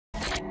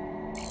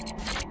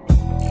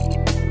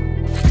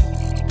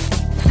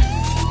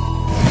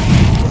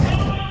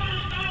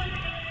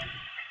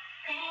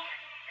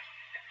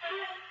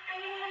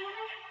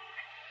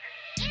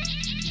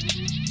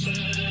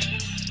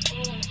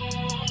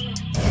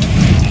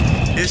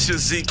It's your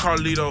Z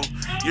Carlito.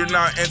 You're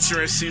now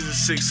entering season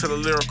 6 of the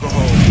Lyrical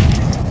Hole.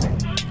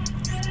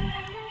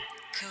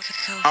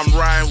 I'm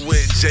riding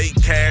with J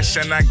Cash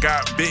and I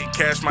got big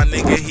cash. My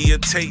nigga, he'll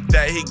take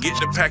that. He get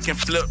the pack and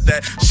flip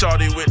that.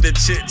 Shorty with the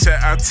chit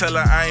chat, I tell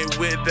her I ain't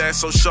with that.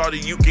 So shorty,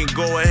 you can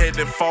go ahead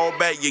and fall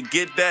back, you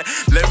get that?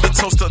 Let me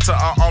toast up to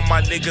all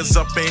my niggas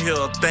up in here.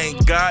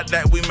 Thank God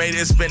that we made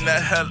it, it's been a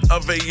hell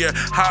of a year.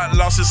 Hot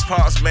lost his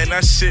pops, man,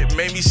 that shit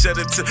made me shed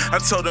it too. I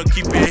told him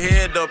keep your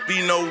head up,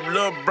 be no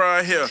little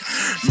bruh here.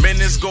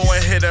 Minutes go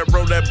ahead and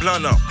roll that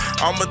blunt up.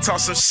 I'ma talk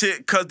some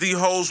shit cause these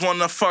hoes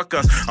wanna fuck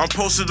us. I'm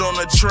posted on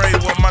the tray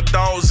with my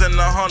dogs and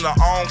the hunter.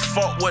 I don't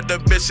fuck with the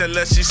bitch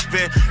unless she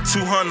spend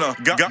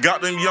 200.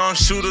 Got them young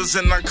shooters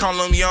and I call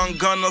them young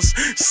gunners.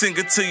 Sing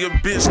it to your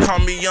bitch, call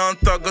me young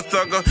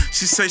thugger.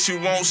 She say she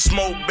won't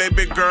smoke,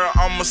 baby girl,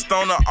 I'm a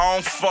stoner. I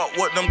don't fuck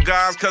with them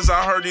guys cause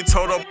I heard he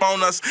told up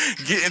on us.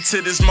 Get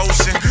into this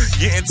motion,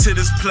 get into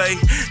this play.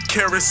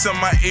 Carrots in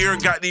my ear,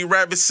 got these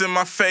rabbits in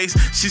my face.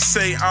 She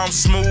say I'm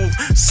smooth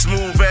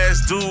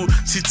ass dude.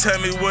 She tell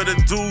me what to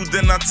do,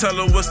 then I tell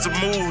her what's the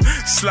move.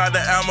 Slide to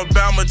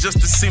Alabama just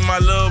to see my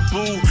little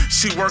boo.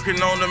 She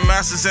working on the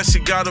masters and she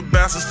got a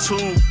bachelor's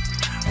too.